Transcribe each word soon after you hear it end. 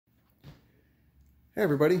Hey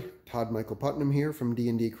everybody, Todd Michael Putnam here from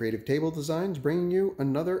D&D Creative Table Designs, bringing you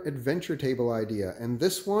another adventure table idea. And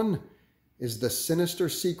this one is the Sinister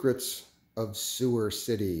Secrets of Sewer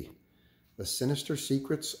City. The Sinister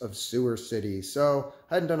Secrets of Sewer City. So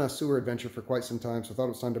I hadn't done a sewer adventure for quite some time, so I thought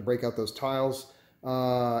it was time to break out those tiles.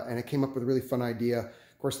 And it came up with a really fun idea.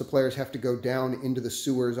 Of course, the players have to go down into the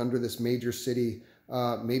sewers under this major city,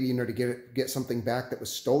 maybe to get something back that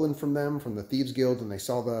was stolen from them, from the Thieves Guild, and they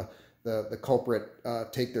saw the culprit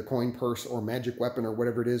take their coin purse or magic weapon or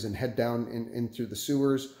whatever it is and head down into the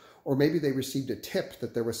sewers. Or maybe they received a tip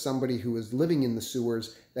that there was somebody who was living in the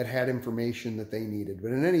sewers that had information that they needed.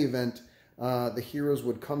 But in any event, the heroes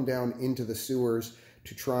would come down into the sewers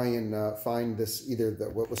to try and find this, either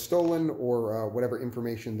what was stolen or whatever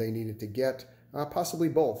information they needed to get, possibly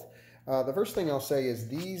both. The first thing I'll say is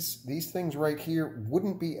these things right here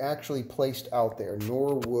wouldn't be actually placed out there,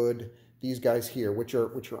 nor would these guys here, which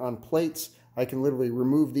are on plates. I can literally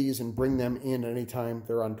remove these and bring them in anytime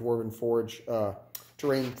they're on Dwarven Forge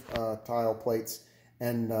terrain tile plates,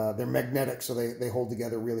 and they're magnetic, so they hold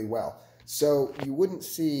together really well. So you wouldn't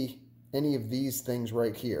see any of these things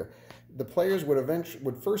right here. The players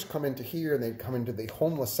would first come into here, and they'd come into the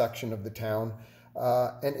homeless section of the town,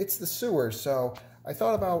 and it's the sewers. So I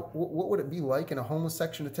thought about what would it be like in a homeless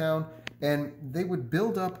section of town, and they would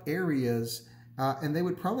build up areas. And they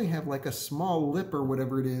would probably have like a small lip or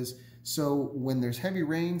whatever it is, so when there's heavy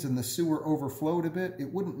rains and the sewer overflowed a bit,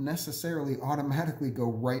 it wouldn't necessarily automatically go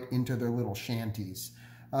right into their little shanties.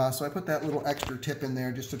 So I put that little extra tip in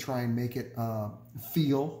there just to try and make it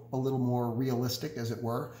feel a little more realistic, as it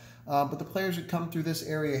were. But the players would come through this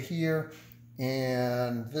area here,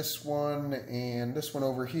 and this one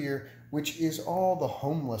over here, which is all the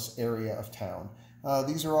homeless area of town.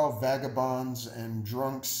 These are all vagabonds and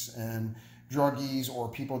drunks and druggies, or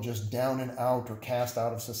people just down and out or cast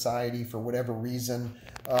out of society for whatever reason.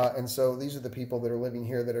 And so these are the people that are living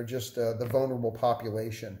here that are just the vulnerable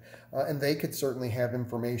population. And they could certainly have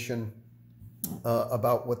information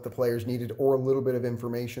about what the players needed, or a little bit of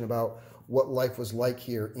information about what life was like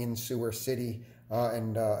here in Sewer City,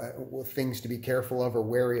 and things to be careful of or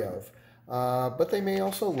wary of. But they may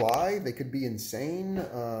also lie. They could be insane.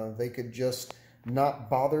 They could just not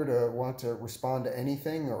bother to want to respond to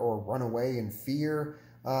anything, or run away in fear.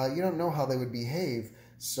 You don't know how they would behave.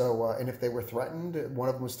 So, and if they were threatened, one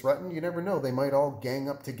of them was threatened, you never know. They might all gang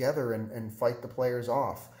up together and fight the players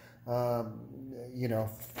off,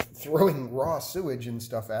 throwing raw sewage and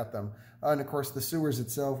stuff at them. And of course, the sewers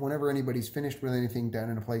itself, whenever anybody's finished with anything down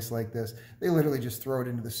in a place like this, they literally just throw it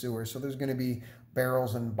into the sewers. So there's going to be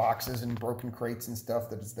barrels and boxes and broken crates and stuff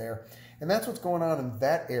that is there. And that's what's going on in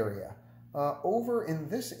that area. Over in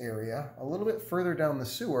this area, a little bit further down the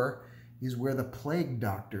sewer, is where the plague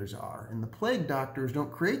doctors are. And the plague doctors don't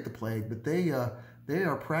create the plague, but they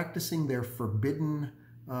are practicing their forbidden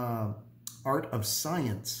art of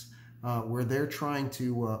science, where they're trying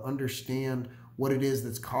to understand what it is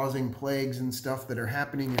that's causing plagues and stuff that are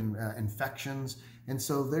happening, in infections. And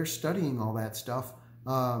so they're studying all that stuff.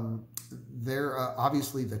 They're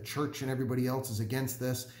obviously, the church and everybody else is against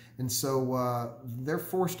this, and so they're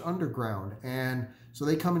forced underground. And so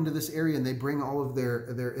they come into this area and they bring all of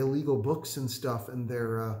their illegal books and stuff, and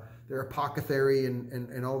their apothecary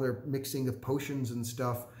and all their mixing of potions and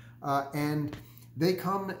stuff, and they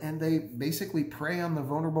come and they basically prey on the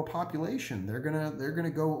vulnerable population. They're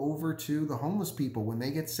gonna go over to the homeless people when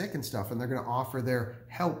they get sick and stuff, and they're gonna offer their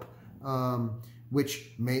help,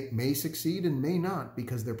 which may succeed and may not,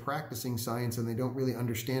 because they're practicing science and they don't really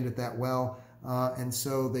understand it that well, and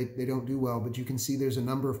so they don't do well. But you can see there's a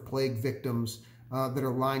number of plague victims that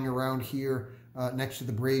are lying around here next to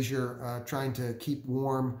the brazier, trying to keep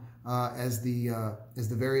warm as the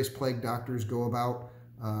various plague doctors go about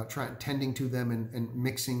tending to them and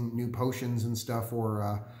mixing new potions and stuff,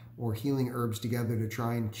 or healing herbs together to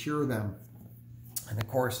try and cure them. And of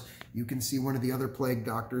course, you can see one of the other plague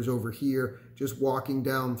doctors over here just walking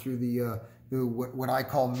down through the what I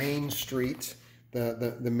call Main Street,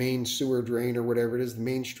 the main sewer drain, or whatever it is, the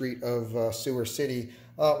main street of Sewer City,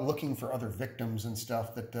 looking for other victims and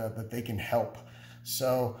stuff that they can help.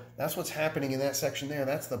 So that's what's happening in that section there.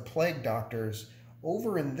 That's the plague doctors.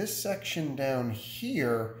 Over in this section down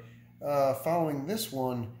here, following this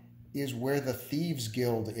one, is where the Thieves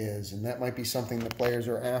Guild is, and that might be something the players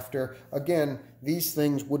are after. Again, these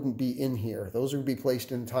things wouldn't be in here. Those would be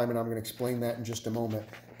placed in time, and I'm going to explain that in just a moment.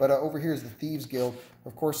 But over here is the Thieves Guild.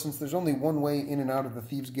 Of course, since there's only one way in and out of the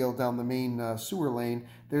Thieves Guild down the main sewer lane,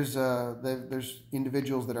 there's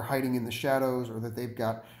individuals that are hiding in the shadows, or that they've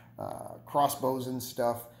got crossbows and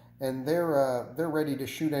stuff, and they're ready to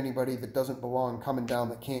shoot anybody that doesn't belong coming down,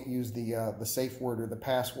 that can't use the safe word or the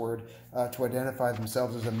password to identify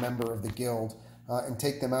themselves as a member of the guild, and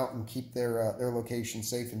take them out and keep their location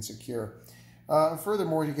safe and secure.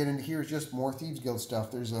 Furthermore, you get into here is just more Thieves Guild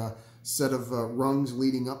stuff. There's a set of rungs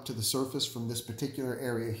leading up to the surface from this particular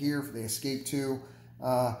area here for the escape to.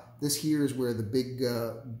 This here is where the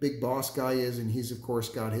big boss guy is, and he's of course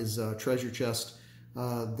got his treasure chest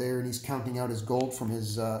there, and he's counting out his gold from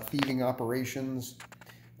his thieving operations.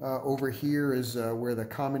 Over here is where the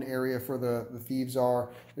common area for the thieves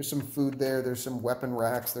are. There's some food there, there's some weapon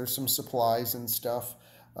racks, there's some supplies and stuff.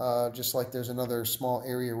 Just like there's another small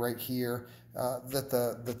area right here that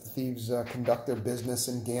the thieves conduct their business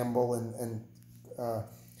and gamble and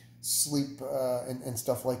sleep and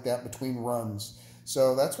stuff like that between runs.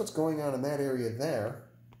 So that's what's going on in that area there.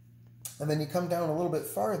 And then you come down a little bit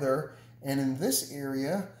farther, and in this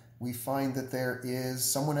area we find that there is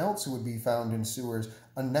someone else who would be found in sewers,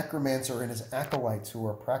 a necromancer and his acolytes who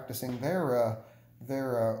are practicing their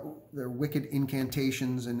wicked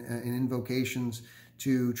incantations and invocations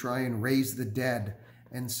to try and raise the dead.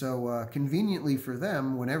 And so conveniently for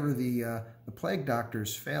them, whenever the plague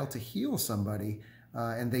doctors fail to heal somebody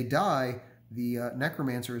and they die, the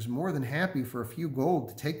necromancer is more than happy for a few gold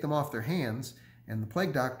to take them off their hands. And the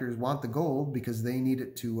plague doctors want the gold because they need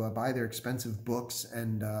it to buy their expensive books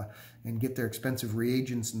and get their expensive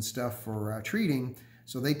reagents and stuff for treating.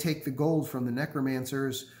 So they take the gold from the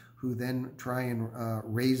necromancers, who then try and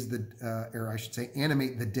raise the, or I should say,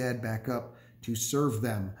 animate the dead back up to serve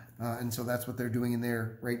them. And so that's what they're doing in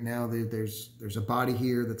there right now. There's a body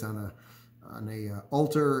here that's on a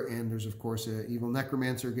altar, and there's of course an evil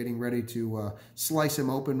necromancer getting ready to slice him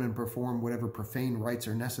open and perform whatever profane rites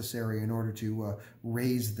are necessary in order to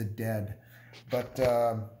raise the dead. But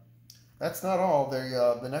that's not all.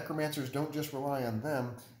 The necromancers don't just rely on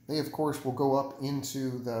them. They of course will go up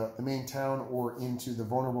into the main town or into the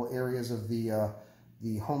vulnerable areas of the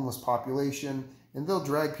homeless population, and they'll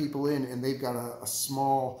drag people in, and they've got a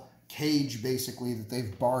small cage basically that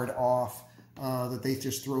they've barred off, that they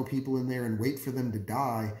just throw people in there and wait for them to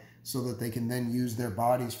die so that they can then use their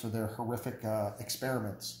bodies for their horrific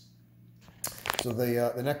experiments. So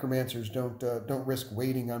the necromancers don't risk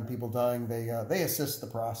waiting on people dying. They assist the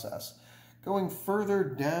process. Going further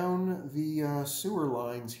down the sewer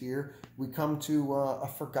lines here, we come to a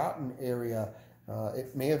forgotten area.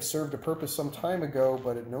 It may have served a purpose some time ago,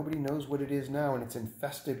 but nobody knows what it is now, and it's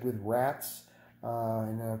infested with rats.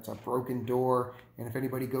 And it's a broken door, and if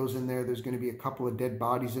anybody goes in there, there's going to be a couple of dead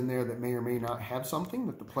bodies in there that may or may not have something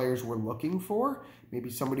that the players were looking for. Maybe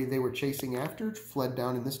somebody they were chasing after fled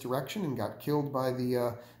down in this direction and got killed by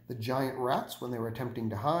the giant rats when they were attempting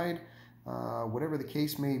to hide. Whatever the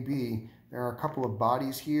case may be, there are a couple of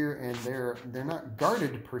bodies here, and they're not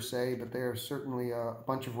guarded per se, but there are certainly a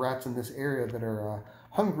bunch of rats in this area that are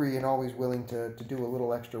hungry and always willing to do a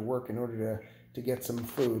little extra work in order to get some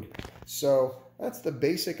food. So that's the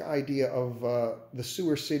basic idea of the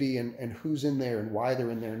sewer city and who's in there and why they're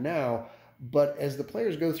in there now. But as the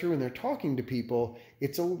players go through and they're talking to people,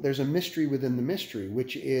 there's a mystery within the mystery,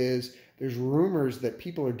 which is there's rumors that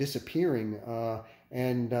people are disappearing,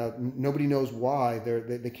 and nobody knows why.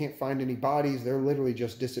 They can't find any bodies. They're literally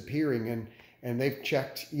just disappearing, and they've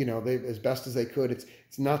checked, they as best as they could. It's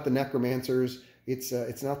not the necromancers. It's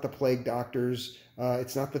not the plague doctors.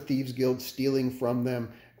 It's not the Thieves Guild stealing from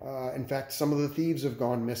them. In fact, some of the thieves have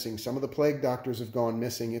gone missing. Some of the plague doctors have gone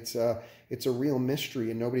missing. It's a real mystery,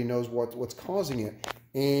 and nobody knows what's causing it.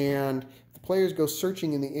 And the players go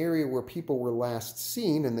searching in the area where people were last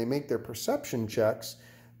seen, and they make their perception checks.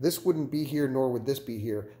 This wouldn't be here, nor would this be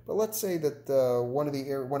here. But let's say that one of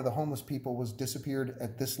the homeless people was disappeared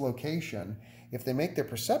at this location. If they make their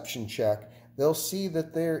perception check, they'll see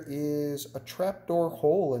that there is a trapdoor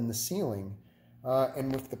hole in the ceiling.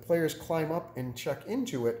 And if the players climb up and check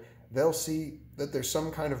into it, they'll see that there's some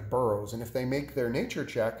kind of burrows. And if they make their nature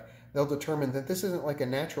check, they'll determine that this isn't like a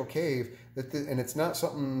natural cave, and it's not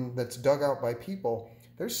something that's dug out by people.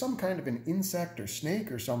 There's some kind of an insect or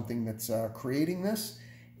snake or something that's creating this.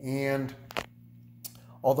 And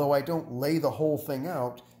although I don't lay the whole thing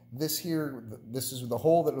out, this is the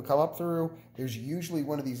hole that it'll come up through. There's usually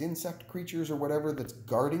one of these insect creatures or whatever that's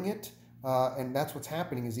guarding it. And that's what's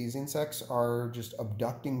happening, is these insects are just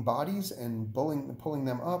abducting bodies and pulling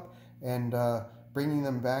them up and bringing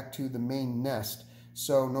them back to the main nest.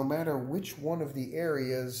 So no matter which one of the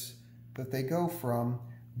areas that they go from,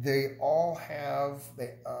 they all have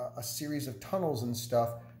a series of tunnels and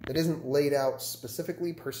stuff that isn't laid out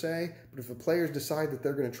specifically per se, but if the players decide that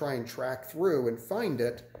they're going to try and track through and find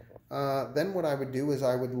it, then what I would do is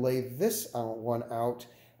I would lay this one out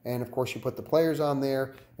And of course you put the players on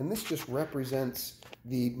there, and this just represents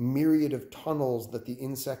the myriad of tunnels that the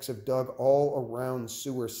insects have dug all around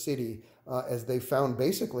Sewer City, as they found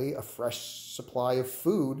basically a fresh supply of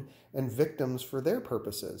food and victims for their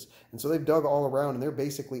purposes. And so they've dug all around, and they're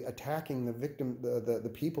basically attacking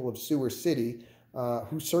the people of Sewer City,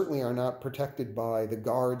 who certainly are not protected by the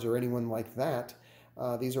guards or anyone like that.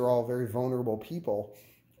 These are all very vulnerable people,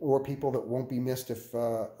 or people that won't be missed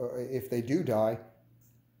if they do die.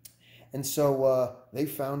 And so they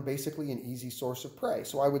found basically an easy source of prey.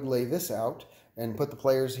 So I would lay this out and put the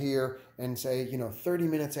players here and say, 30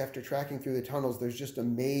 minutes after tracking through the tunnels, there's just a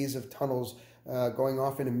maze of tunnels going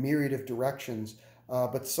off in a myriad of directions.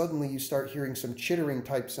 But suddenly you start hearing some chittering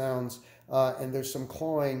type sounds, and there's some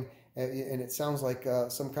clawing, and it sounds like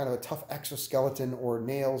some kind of a tough exoskeleton or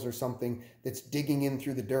nails or something that's digging in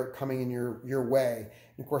through the dirt coming in your way.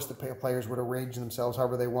 And of course the players would arrange themselves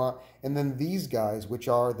however they want, and then these guys, which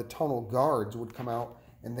are the tunnel guards, would come out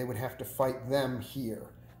and they would have to fight them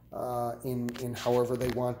here in however they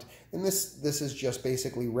want. And this is just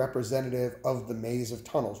basically representative of the maze of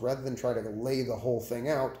tunnels. Rather than try to lay the whole thing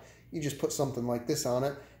out, you just put something like this on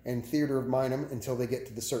it and theater of mind them until they get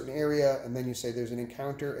to the certain area, and then you say there's an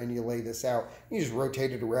encounter and you lay this out. You just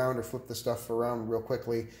rotate it around or flip the stuff around real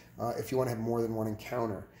quickly if you want to have more than one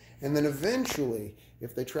encounter. And then eventually,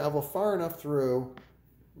 if they travel far enough through,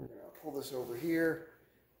 we're going to pull this over here,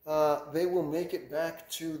 they will make it back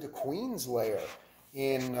to the Queen's lair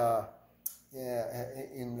in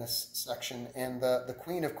this section. And the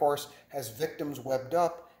Queen, of course, has victims webbed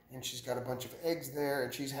up, and she's got a bunch of eggs there,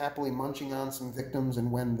 and she's happily munching on some victims.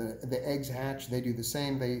 And when the eggs hatch, they do the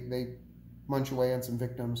same. They munch away on some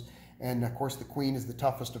victims. And of course, the Queen is the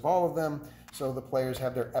toughest of all of them. So the players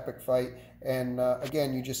have their epic fight. And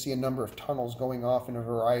again, you just see a number of tunnels going off in a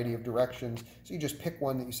variety of directions. So you just pick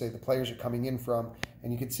one that you say the players are coming in from,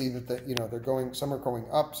 and you can see that they're going. Some are going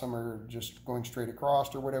up, some are just going straight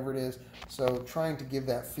across, or whatever it is. So trying to give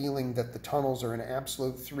that feeling that the tunnels are an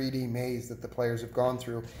absolute 3D maze that the players have gone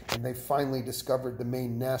through, and they've finally discovered the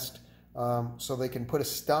main nest, so they can put a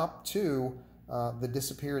stop to the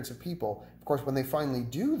disappearance of people. Of course, when they finally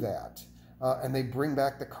do that, and they bring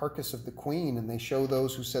back the carcass of the Queen, and they show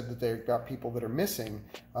those who said that they've got people that are missing,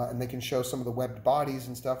 and they can show some of the webbed bodies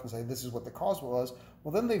and stuff and say this is what the cause was.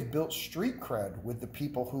 Well, then they've built street cred with the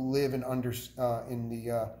people who live in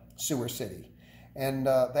the Sewer City. And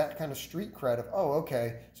that kind of street cred of, oh,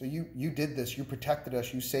 okay, so you did this, you protected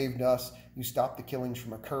us, you saved us, you stopped the killings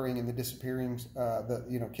from occurring and the disappearings,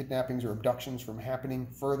 kidnappings or abductions from happening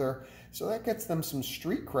further. So that gets them some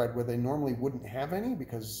street cred where they normally wouldn't have any,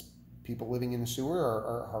 because people living in the sewer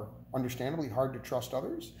are understandably hard to trust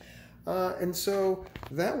others. And so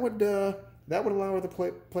that would allow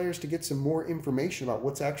the players to get some more information about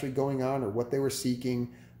what's actually going on or what they were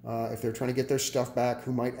seeking. If they're trying to get their stuff back,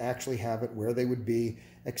 who might actually have it, where they would be,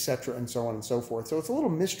 etc., and so on and so forth. So it's a little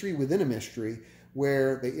mystery within a mystery,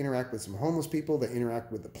 where they interact with some homeless people, they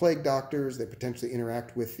interact with the plague doctors, they potentially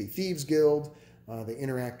interact with the Thieves Guild, they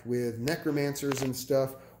interact with necromancers and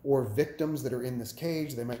stuff, or victims that are in this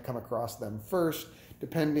cage. They might come across them first,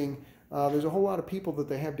 depending. There's a whole lot of people that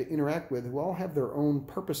they have to interact with who all have their own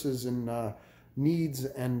purposes and needs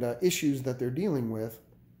and issues that they're dealing with.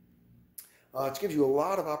 It gives you a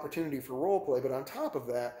lot of opportunity for role play, but on top of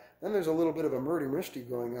that, then there's a little bit of a murder mystery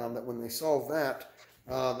going on that when they solve that,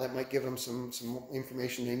 that might give them some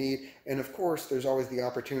information they need. And of course, there's always the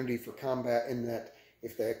opportunity for combat in that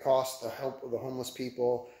if they accost the help of the homeless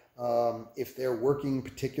people, if they're working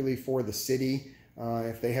particularly for the city,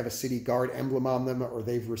 if they have a city guard emblem on them, or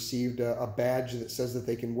they've received a badge that says that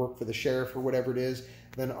they can work for the sheriff or whatever it is,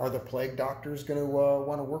 then are the plague doctors going to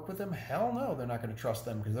want to work with them? Hell no, they're not going to trust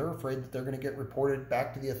them, because they're afraid that they're going to get reported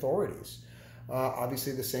back to the authorities.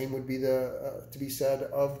 Obviously, the same would be to be said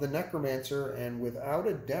of the necromancer, and without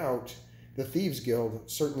a doubt, the Thieves Guild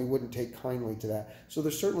certainly wouldn't take kindly to that. So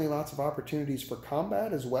there's certainly lots of opportunities for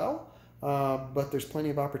combat as well, but there's plenty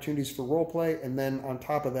of opportunities for role play, and then on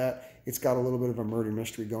top of that, it's got a little bit of a murder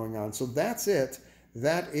mystery going on. So that's it.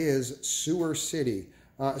 That is Sewer City.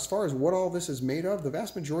 As far as what all this is made of, the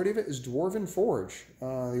vast majority of it is Dwarven Forge. The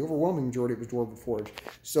overwhelming majority of it is Dwarven Forge.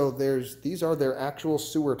 So these are their actual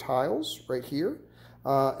sewer tiles right here.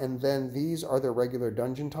 And then these are their regular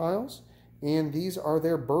dungeon tiles. And these are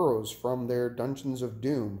their burrows from their Dungeons of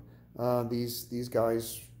Doom. These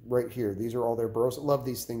guys right here, these are all their burrows. I love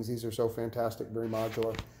these things. These are so fantastic, very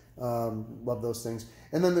modular. Love those things.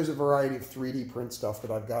 And then there's a variety of 3D print stuff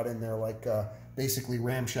that I've got in there, like basically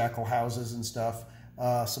ramshackle houses and stuff.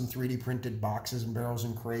 Some 3D printed boxes and barrels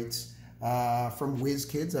and crates. From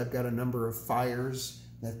WizKids, I've got a number of fires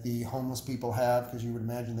that the homeless people have, because you would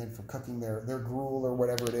imagine that for cooking their gruel or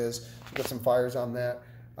whatever it is. Got some fires on that.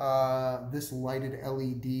 This lighted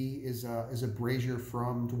LED is a brazier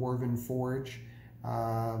from Dwarven Forge.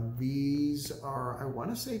 These are, I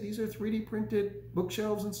want to say these are 3D printed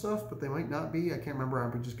bookshelves and stuff, but they might not be. I can't remember.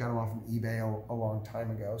 I just got them off of eBay a long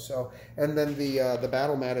time ago. So, and then the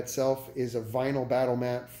battle mat itself is a vinyl battle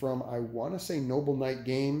mat from, I want to say, Noble Knight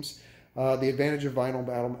Games. The advantage of vinyl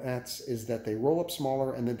battle mats is that they roll up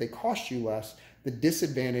smaller and that they cost you less. The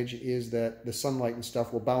disadvantage is that the sunlight and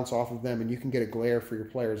stuff will bounce off of them and you can get a glare for your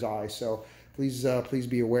player's eye. So please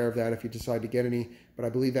be aware of that if you decide to get any. But I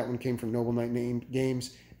believe that one came from Noble Knight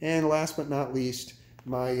Games. And last but not least,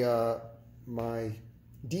 my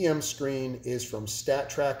DM screen is from Stat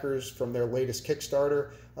Trackers from their latest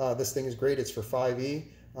Kickstarter. This thing is great. It's for 5e.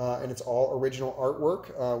 And it's all original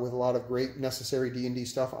artwork with a lot of great necessary D&D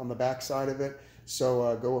stuff on the back side of it.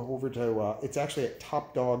 So go over to, it's actually at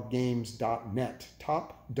topdoggames.net,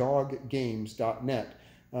 topdoggames.net,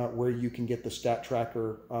 where you can get the Stat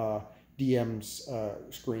Tracker DM's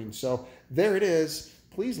screen. So there it is.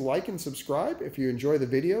 Please like and subscribe if you enjoy the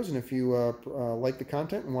videos, and if you like the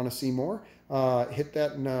content and want to see more. Hit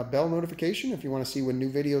that bell notification if you want to see when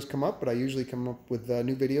new videos come up, but I usually come up with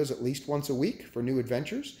new videos at least once a week for new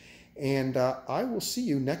adventures. And I will see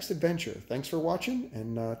you next adventure. Thanks for watching,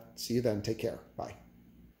 and see you then. Take care. Bye.